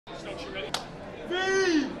V!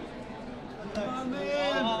 My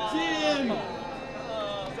man, Jim!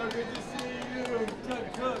 So good to see you.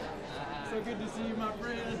 Cook. So good to see you, my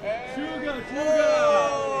friend. Sugar.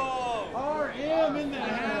 RM in the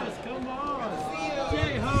house, come on.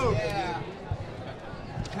 J-Hope.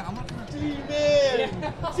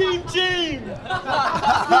 Team.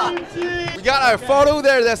 We got our photo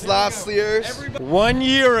there. That's last year's. 1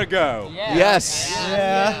 year ago, Yes.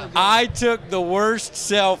 I took the worst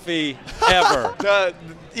selfie ever.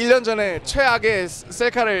 1년 전에 최악의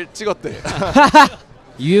셀카를 찍었대.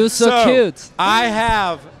 You so cute. I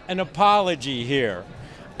have an apology here.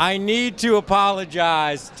 I need to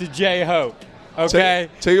apologize to J-Hope. Okay?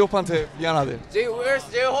 제이홉한테 미안하대. Where's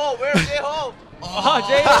J-Hope?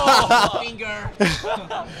 Finger.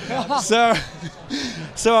 So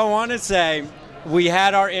I want to say we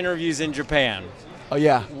had our interviews in Japan. Oh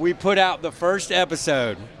yeah. We put out the first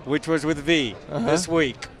episode, which was with V this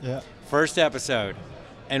week. Yeah. First episode.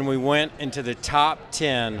 And we went into the top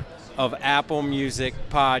 10 of Apple Music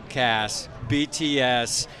podcasts,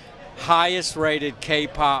 BTS, highest rated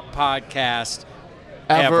K-pop podcast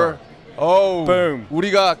ever. 오. Boom.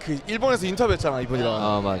 우리가 그 일본에서 인터뷰했잖아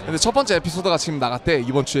이번이랑. 맞아. 근데 첫 번째 에피소드가 지금 나갔대.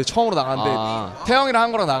 이번 주에 처음으로 나갔는데 태영이랑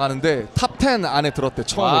한 거랑 나갔는데 탑 10 안에 들었대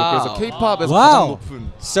처음으로. 그래서 K-팝에서 가장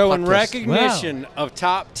높은. So in podcast. recognition of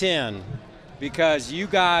top 10, because you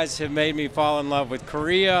guys have made me fall in love with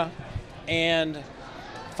Korea, and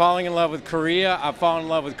falling in love with Korea, I've fallen in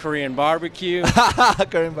love with Korean barbecue.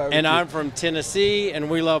 Korean barbecue. And I'm from Tennessee, and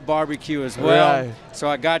we love barbecue as well. Right. So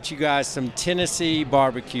I got you guys some Tennessee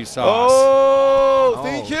barbecue sauce. Oh,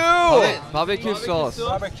 thank you. Barbecue sauce.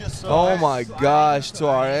 Oh my gosh, to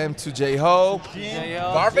RM, to J-Hope.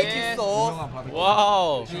 Barbecue sauce.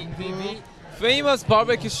 Wow. Famous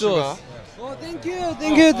barbecue sauce. Oh, thank you.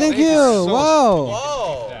 Wow.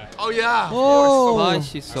 Oh yeah. Oh.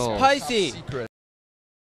 Spicy sauce. Spicy.